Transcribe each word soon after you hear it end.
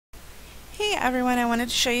Hey everyone, I wanted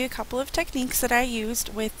to show you a couple of techniques that I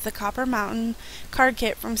used with the Copper Mountain card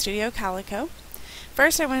kit from Studio Calico.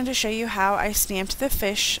 First, I wanted to show you how I stamped the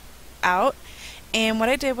fish out, and what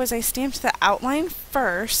I did was I stamped the outline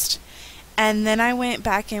first, and then I went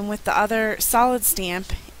back in with the other solid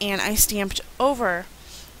stamp and I stamped over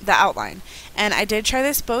the outline. And I did try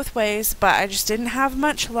this both ways, but I just didn't have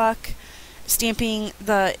much luck stamping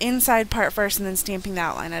the inside part first and then stamping the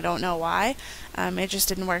outline. I don't know why. It just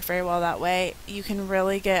didn't work very well that way. You can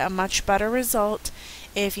really get a much better result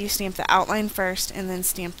if you stamp the outline first and then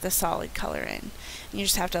stamp the solid color in. You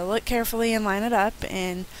just have to look carefully and line it up,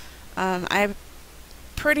 and I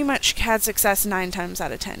pretty much had success 9 times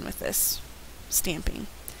out of 10 with this stamping.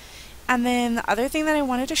 And then the other thing that I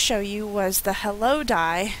wanted to show you was the hello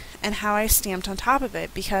die and how I stamped on top of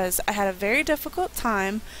it, because I had a very difficult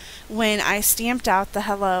time when I stamped out the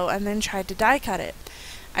hello and then tried to die cut it.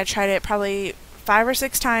 I tried it probably 5 or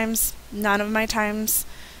 6 times. None of my times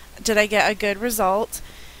did I get a good result.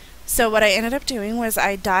 So what I ended up doing was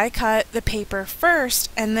I die cut the paper first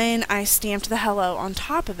and then I stamped the hello on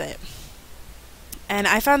top of it. And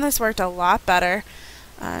I found this worked a lot better.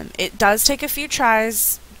 It does take a few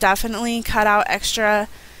tries. Definitely cut out extra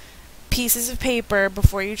pieces of paper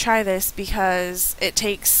before you try this, because it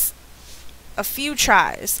takes a few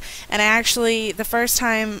tries. And I actually, the first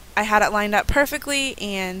time I had it lined up perfectly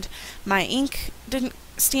and my ink didn't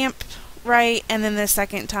stamp right, and then the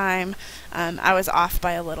second time I was off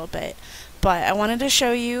by a little bit. But I wanted to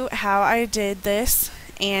show you how I did this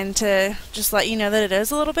and to just let you know that it is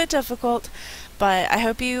a little bit difficult. But I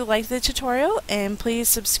hope you liked the tutorial, and please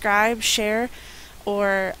subscribe, share,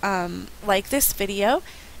 or like this video,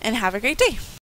 and have a great day.